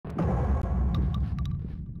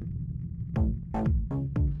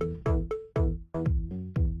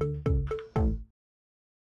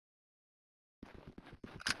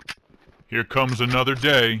Here comes another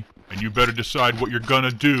day, and you better decide what you're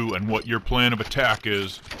gonna do and what your plan of attack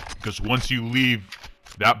is, because once you leave,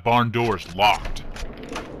 that barn door is locked.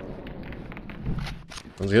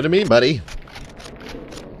 Sounds good to me, buddy.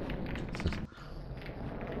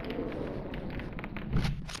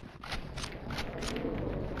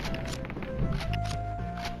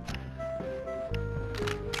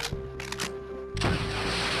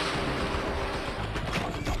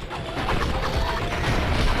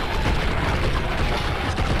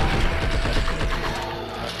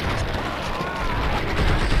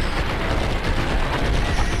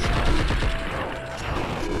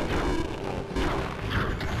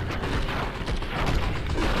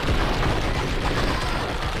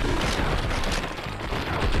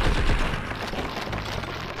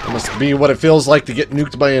 Must be what it feels like to get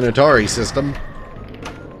nuked by an Atari system.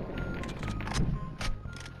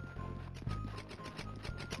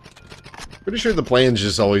 Pretty sure the plan's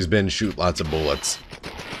just always been shoot lots of bullets.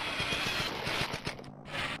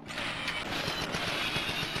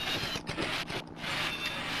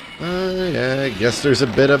 Yeah, I guess there's a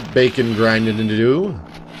bit of bacon grinding to do.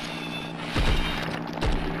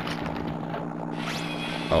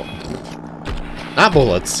 Oh. Not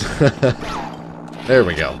bullets. There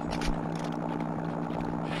we go.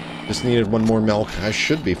 Just needed one more milk. I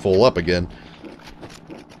should be full up again.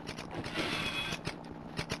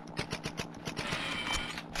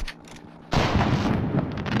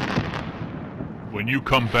 When you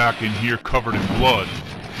come back in here covered in blood,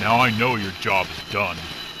 now I know your job is done,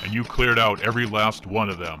 and you cleared out every last one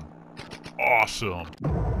of them. Awesome.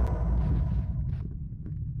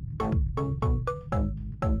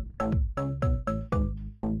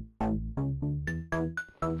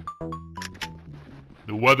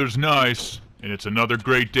 The weather's nice, and it's another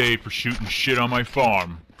great day for shooting shit on my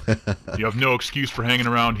farm. You have no excuse for hanging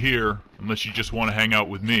around here, unless you just want to hang out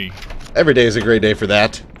with me. Every day is a great day for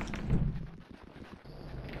that.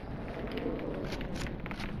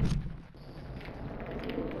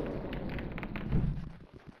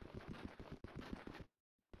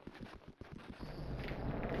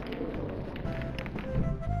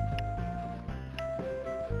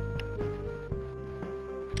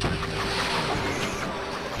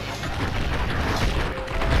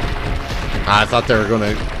 I thought they were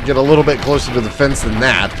going to get a little bit closer to the fence than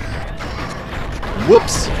that.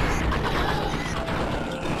 Whoops.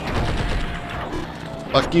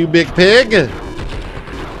 Fuck you, big pig.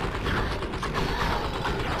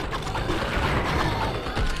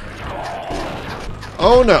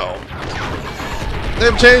 Oh no.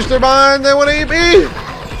 They've changed their mind. They want to eat me.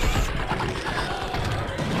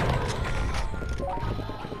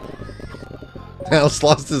 Alice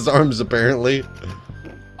lost his arms apparently.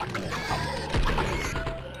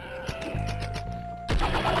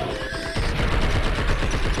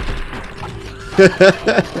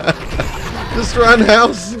 Just run,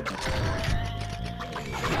 house.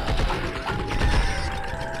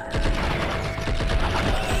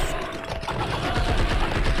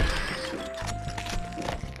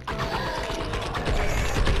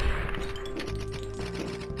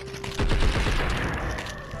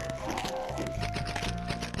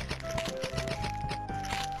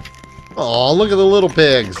 Aw, look at the little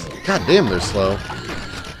pigs. God damn, they're slow.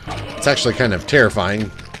 It's actually kind of terrifying.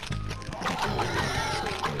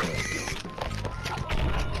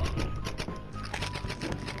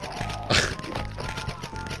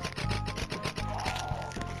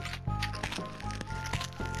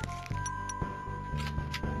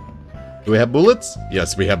 Do we have bullets?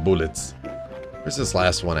 Yes, we have bullets. Where's this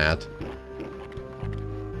last one at?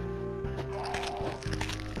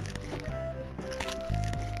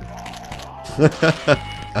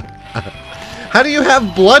 How do you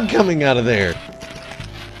have blood coming out of there?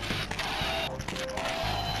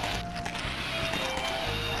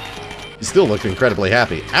 You still look incredibly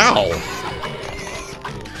happy. Ow!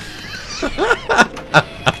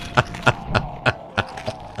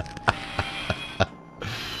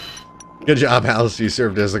 Good job, Alice. You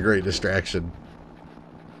served as a great distraction.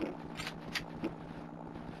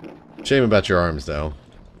 Shame about your arms, though.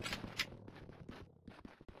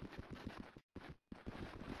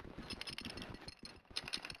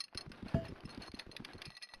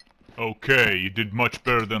 Okay, you did much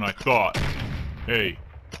better than I thought. Hey,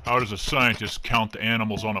 how does a scientist count the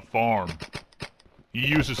animals on a farm? He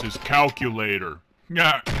uses his calculator.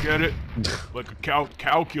 Yeah, get it? Like a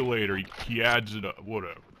calculator. He adds it up.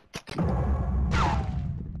 Whatever.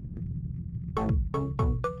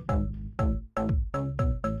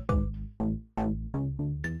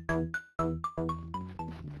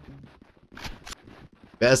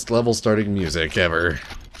 Best level starting music ever.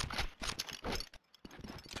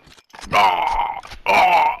 Ah!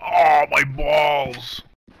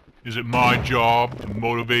 Is it my job to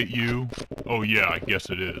motivate you? Oh yeah, I guess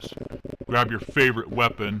it is. Grab your favorite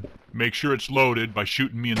weapon. Make sure it's loaded by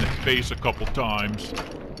shooting me in the face a couple times.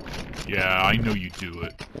 Yeah, I know you do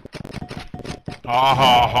it. Ha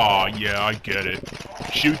ha ha, yeah, I get it.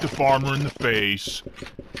 Shoot the farmer in the face.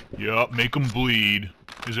 Yup, make him bleed.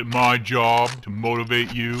 Is it my job to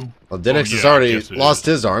motivate you? Well, Denix yeah, has already I guess it lost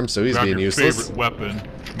is. his arm, so he's Grab being your useless. favorite weapon.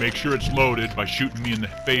 Make sure it's loaded by shooting me in the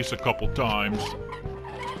face a couple times.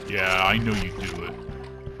 Yeah, I know you do it.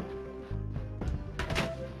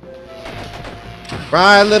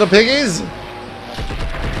 Right, little piggies?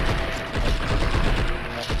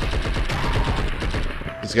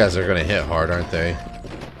 These guys are gonna hit hard, aren't they?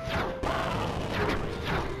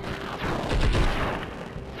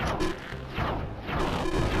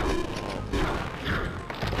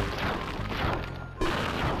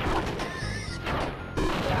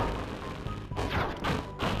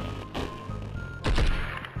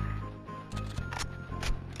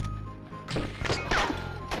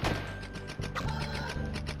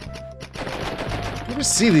 You ever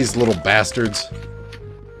see these little bastards?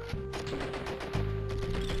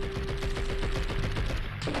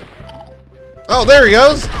 Oh, there he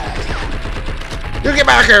goes! You get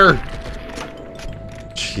back here!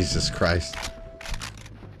 Jesus Christ.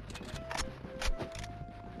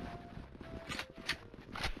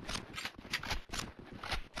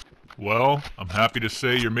 Well, I'm happy to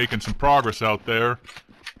say you're making some progress out there.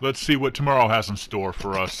 Let's see what tomorrow has in store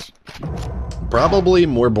for us. Probably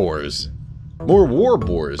more boars. More war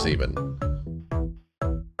boars, even.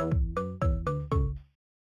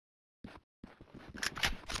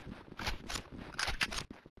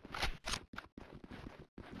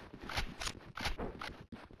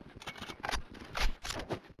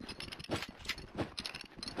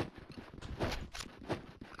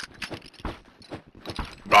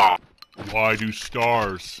 Ah! Why do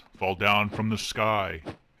stars fall down from the sky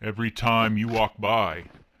every time you walk by?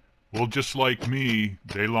 Well, just like me,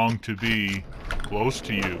 they long to be close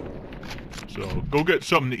to you. So, go get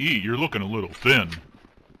something to eat. You're looking a little thin.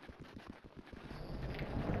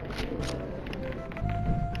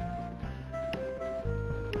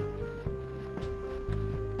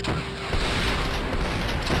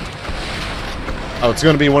 Oh, it's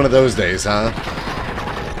gonna be one of those days, huh?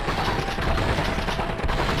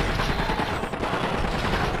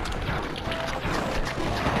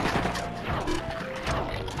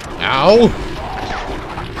 Ow!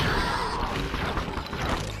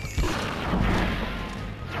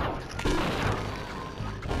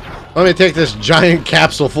 Let me take this giant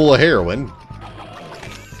capsule full of heroin.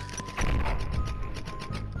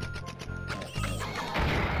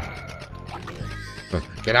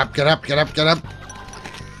 Get up, get up, get up, get up.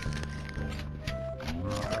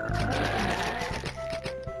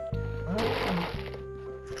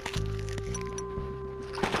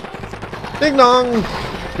 Ding dong!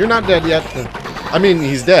 You're not dead yet. I mean,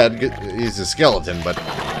 he's dead. He's a skeleton, but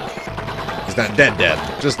he's not dead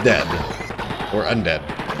dead. Just dead. Or undead.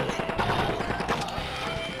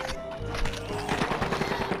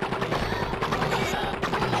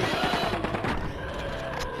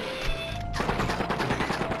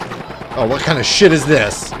 Oh, what kind of shit is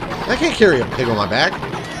this? I can't carry a pig on my back.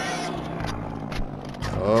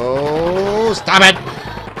 Oh, stop it!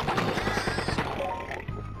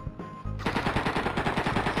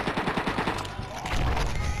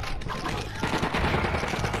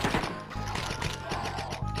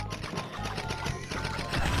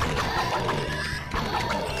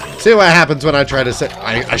 See what happens when I try to say...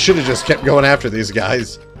 I should have just kept going after these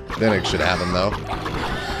guys. Then it should happen, though.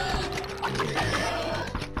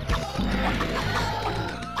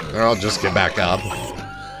 Or I'll just get back up.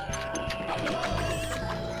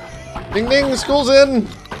 Ding ding, school's in!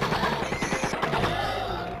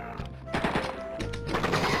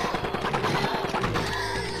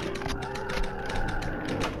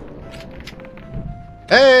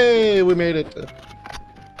 Hey, we made it.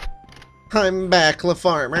 I'm back, La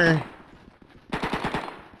Farmer.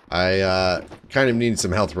 I kind of need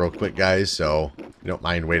some health real quick, guys, so you don't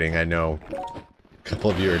mind waiting. I know a couple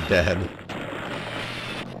of you are dead.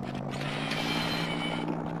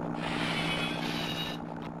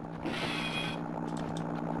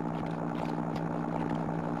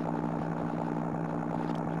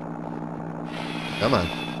 Come on.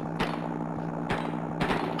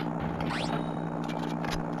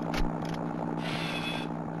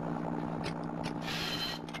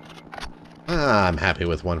 I'm happy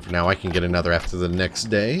with one for now. I can get another after the next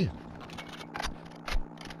day.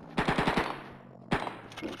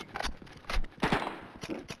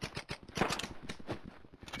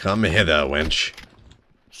 Come hither, wench.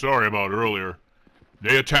 Sorry about earlier.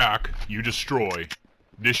 They attack, you destroy.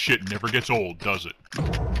 This shit never gets old, does it?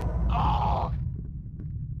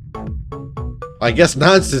 I guess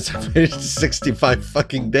not, since I finished 65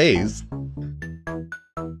 fucking days.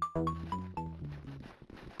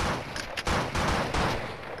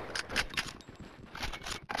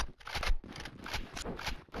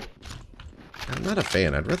 I'm not a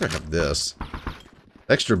fan. I'd rather have this.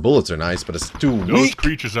 Extra bullets are nice, but it's too weak. Those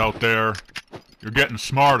creatures out there, you're getting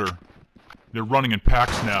smarter. They're running in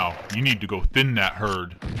packs now. You need to go thin that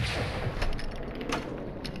herd.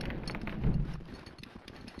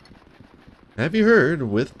 Have you heard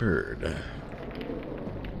with Bird?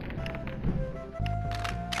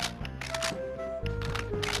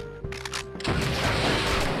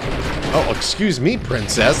 Oh, excuse me,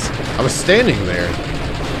 princess. I was standing there.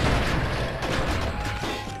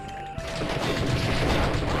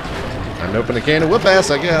 Time to open a can of whoop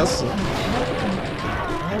ass, I guess.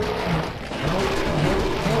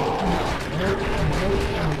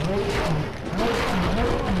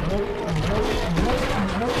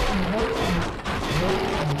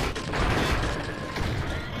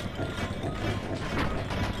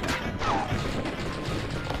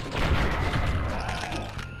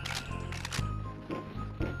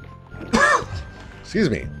 Excuse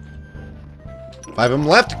me. 5 of them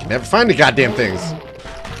left. Can never find the goddamn things.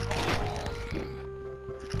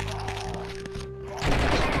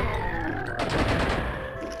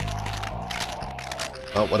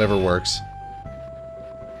 Oh, whatever works.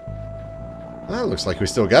 Well, looks like we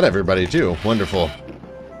still got everybody, too. Wonderful.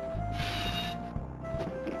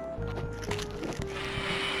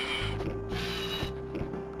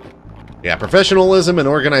 Yeah, professionalism and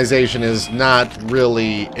organization is not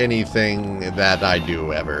really anything that I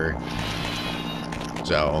do ever.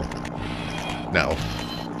 So, no.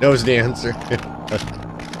 No's the answer.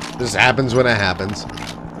 This happens when it happens.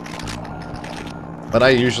 But I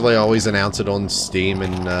usually always announce it on Steam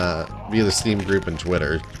and via the Steam group and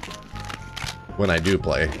Twitter when I do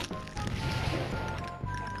play.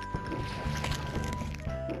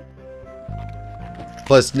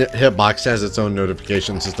 Plus, Hitbox has its own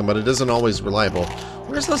notification system, but it isn't always reliable.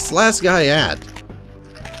 Where's this last guy at?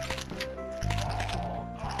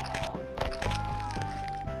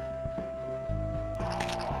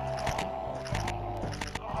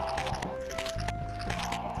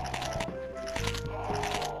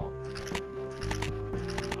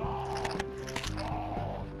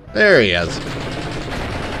 There he is.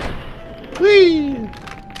 Whee!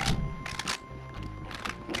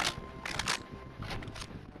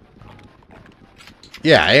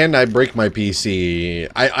 Yeah, and I break my PC.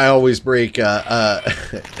 I always break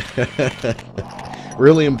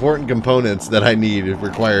really important components that I need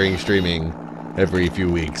requiring streaming every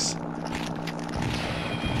few weeks.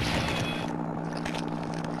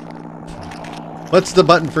 What's the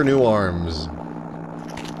button for new arms?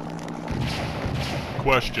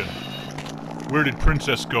 Question. Where did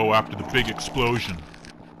Princess go after the big explosion?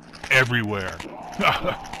 Everywhere.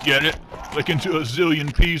 Get it? Like into a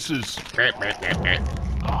zillion pieces.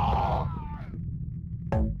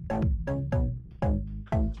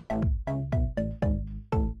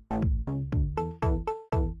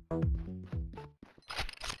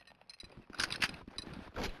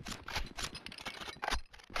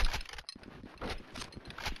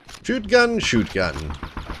 Shoot gun, shoot gun.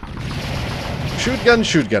 Shoot gun,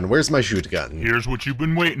 shoot gun. Where's my shoot gun? Here's what you've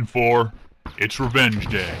been waiting for. It's Revenge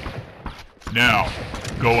Day. Now,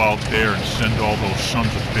 go out there and send all those sons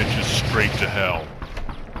of bitches straight to hell.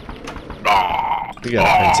 Ah! We got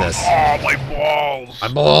it, princess. Ah, my balls! My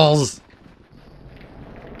balls!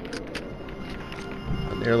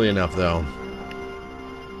 Not nearly enough, though.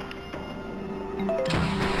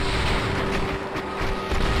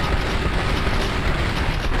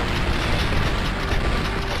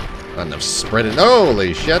 Not enough spreading.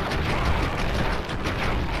 Holy shit!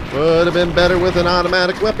 Would have been better with an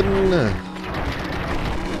automatic weapon.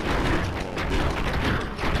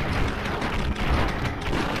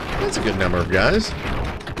 That's a good number of guys.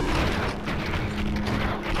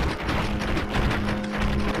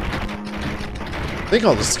 I think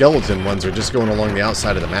all the skeleton ones are just going along the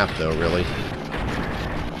outside of the map, though, really.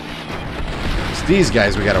 It's these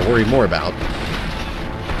guys we gotta worry more about.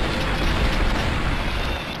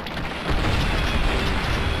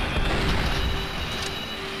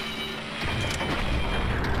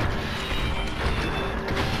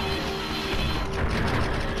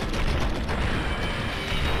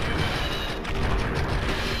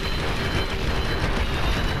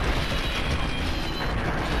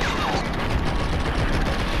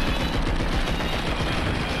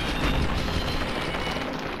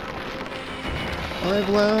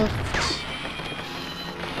 Left.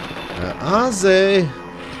 Ozzy.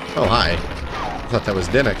 Oh, hi. I thought that was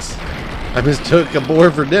Dinix. I mistook a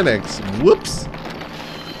boar for Dinix. Whoops.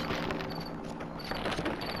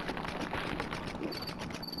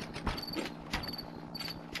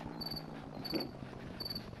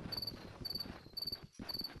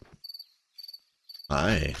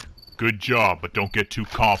 Hi. Good job, but don't get too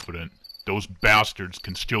confident. Those bastards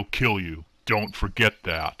can still kill you. Don't forget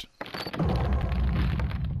that.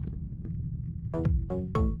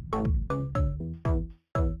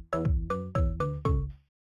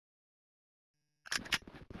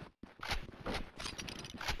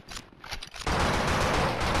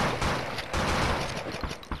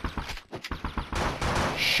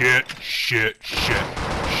 Shit.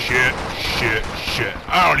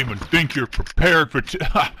 I don't even think you're prepared for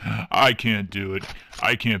I can't do it.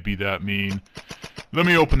 I can't be that mean. Let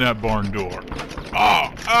me open that barn door.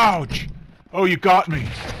 Oh, ouch! Oh, you got me.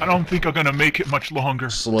 I don't think I'm gonna make it much longer.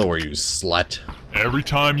 Slower, you slut. Every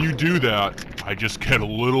time you do that, I just get a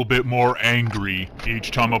little bit more angry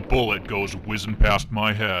each time a bullet goes whizzing past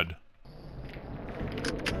my head.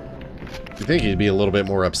 You think you'd be a little bit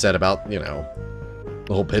more upset about, you know,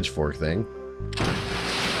 the whole pitchfork thing.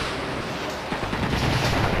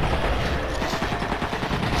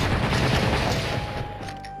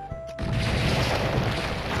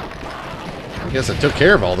 I guess I took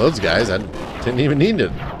care of all those guys. I didn't even need it.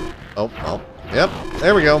 Oh, well. Yep,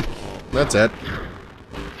 there we go. That's it.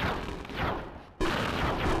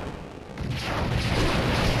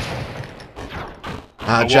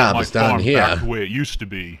 Our job is done here. Back the way it used to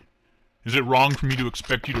be. Is it wrong for me to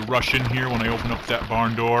expect you to rush in here when I open up that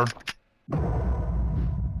barn door?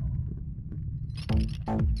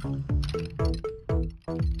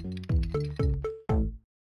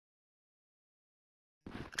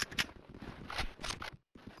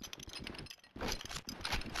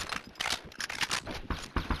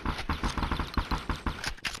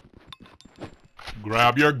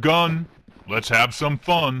 Grab your gun. Let's have some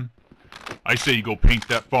fun. I say you go paint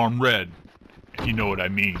that farm red, if you know what I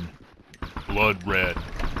mean. Blood red.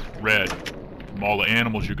 Red. From all the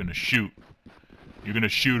animals you're gonna shoot. You're gonna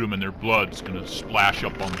shoot them and their blood's gonna splash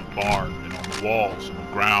up on the barn and on the walls and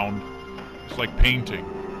the ground. It's like painting.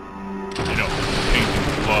 You know,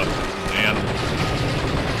 painting blood on animals.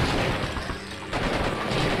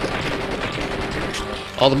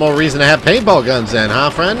 All the more reason to have paintball guns then, huh,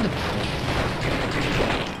 friend?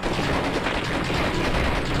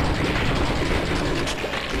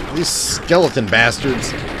 These skeleton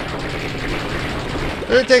bastards.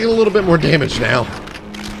 They're taking a little bit more damage now.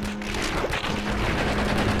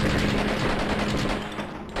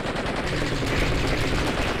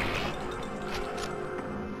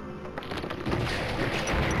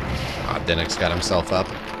 Ah, Dinix got himself up.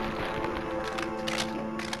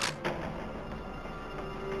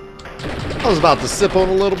 I was about to sip on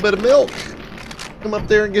a little bit of milk. Come up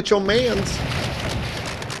there and get your mans.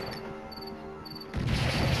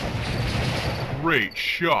 Great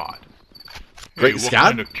shot. Great Hey, Scott? what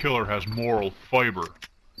kind of killer has moral fiber?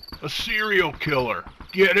 A serial killer.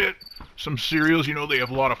 Get it? Some cereals, you know, they have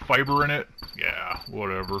a lot of fiber in it. Yeah,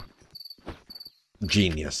 whatever.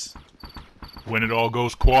 Genius. When it all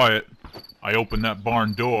goes quiet, I open that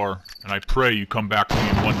barn door, and I pray you come back to me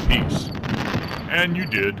in one piece. And you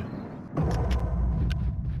did.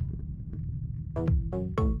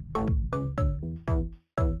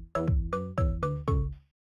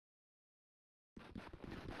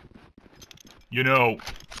 You know,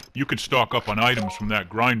 you could stock up on items from that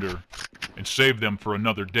grinder and save them for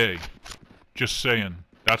another day. Just saying,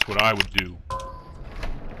 that's what I would do.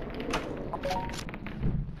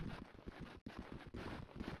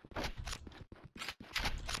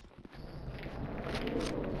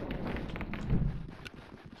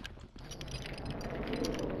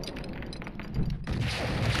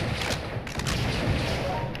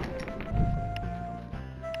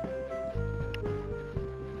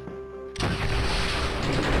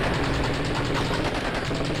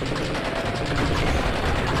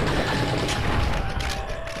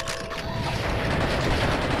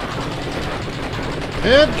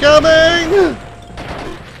 Incoming!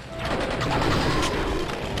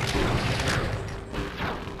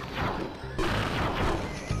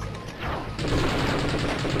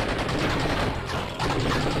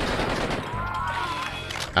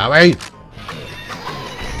 Howie!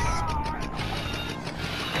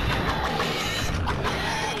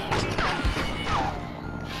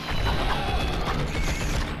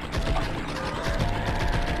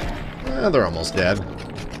 They're almost dead.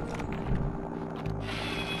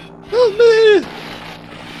 Help me!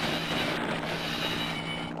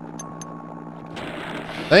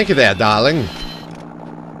 Thank you there, darling.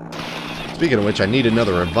 Speaking of which, I need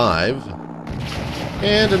another revive.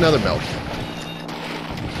 And another milk.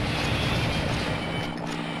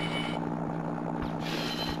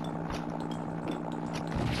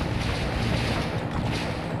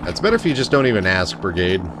 It's better if you just don't even ask,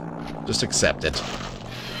 Brigade. Just accept it.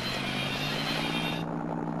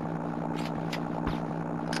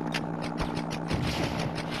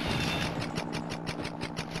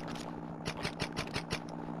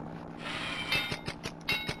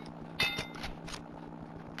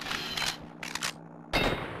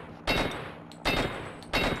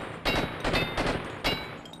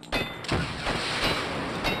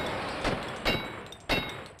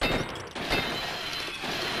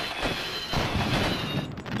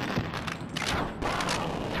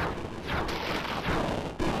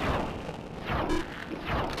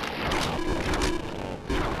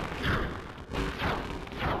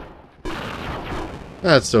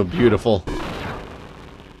 That's so beautiful.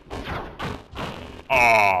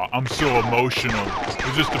 Ah, I'm so emotional.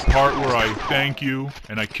 Is this the part where I thank you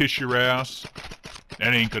and I kiss your ass?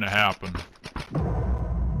 That ain't gonna happen.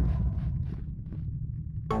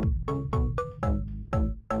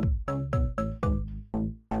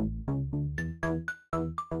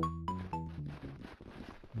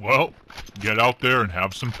 Well, get out there and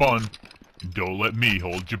have some fun. And don't let me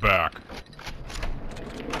hold you back.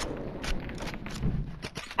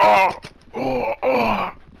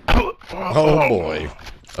 Oh boy.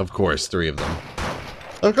 Of course, 3 of them.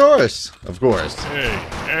 Of course. Of course.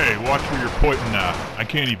 Hey, watch where you're pointing at. I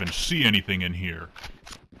can't even see anything in here.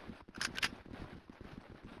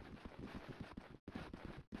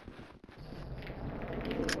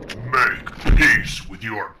 Make peace with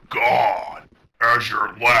your God, as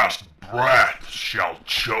your last breath shall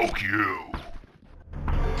choke you.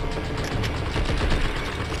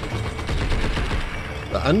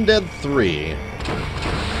 The Undead 3.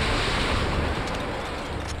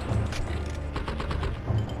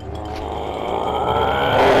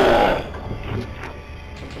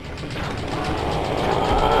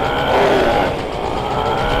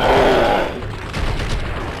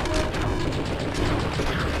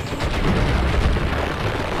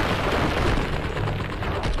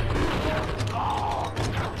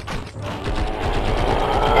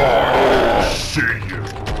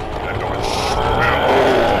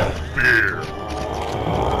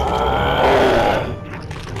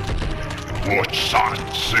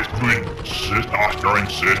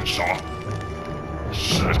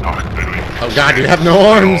 Oh god, you have no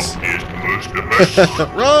arms!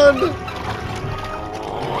 Run! There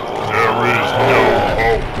is no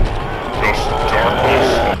hope, just darkness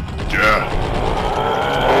and death.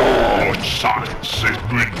 What sign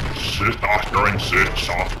Sidwin sit after and sit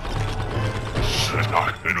soft. Sit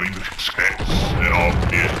after and sketch and all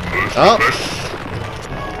is most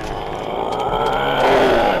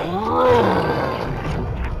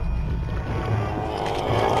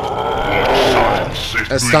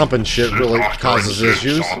That stomping shit really causes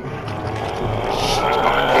issues.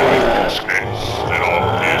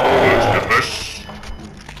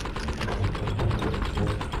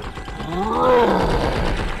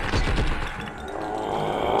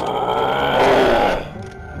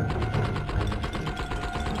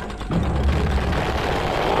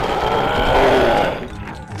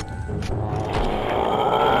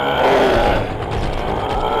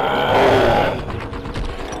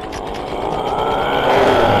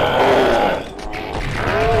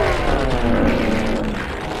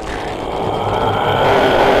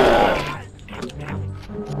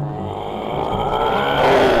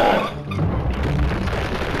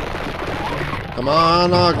 Come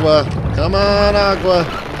on, Agua. Come on, Agua.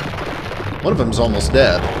 One of them's almost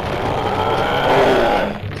dead.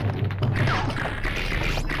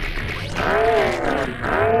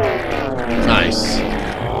 Nice.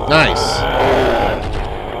 Nice.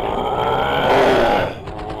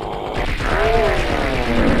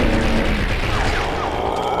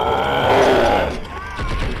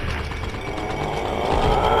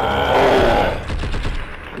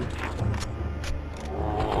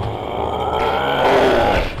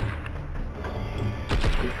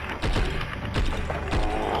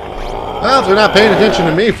 Well, if they're not paying attention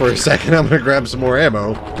to me for a second, I'm gonna grab some more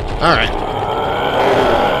ammo. Alright.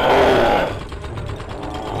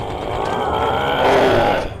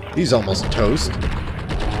 He's almost toast.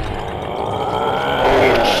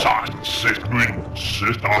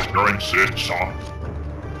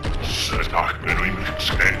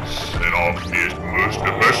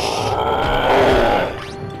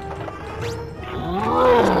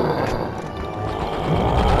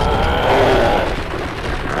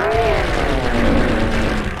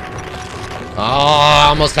 Oh, I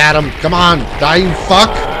almost at him. Come on, die, you fuck.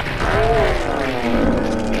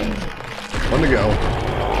 One to go.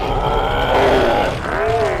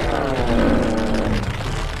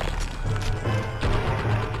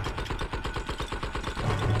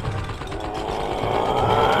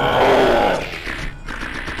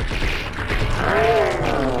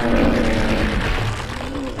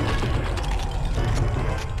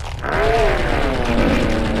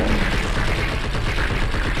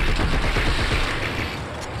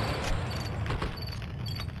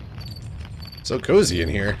 So cozy in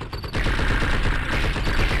here.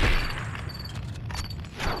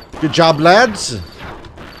 Good job, lads.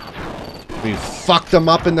 We fucked them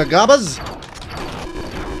up in the gabbas.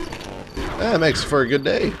 That makes for a good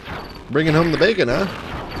day. Bringing home the bacon, huh?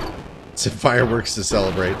 Some fireworks to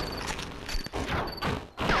celebrate.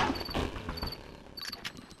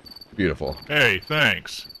 Beautiful. Hey,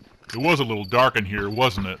 thanks. It was a little dark in here,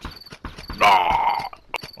 wasn't it? Ah!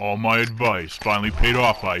 All my advice finally paid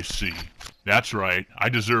off, I see. That's right, I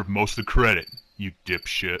deserve most of the credit, you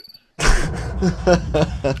dipshit.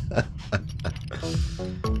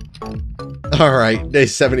 Alright, day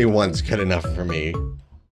 71's good enough for me.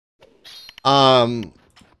 I'm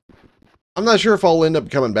not sure if I'll end up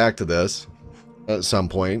coming back to this at some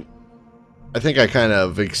point. I think I kind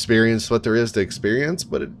of experienced what there is to experience,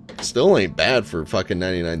 but it still ain't bad for fucking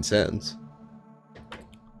 99 cents.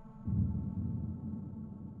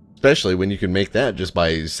 Especially when you can make that just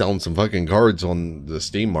by selling some fucking cards on the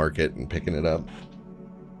Steam market and picking it up.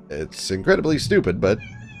 It's incredibly stupid, but...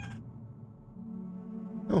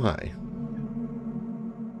 oh, hi.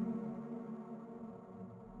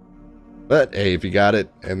 But, hey, if you got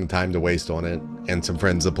it, and the time to waste on it, and some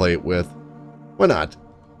friends to play it with, why not?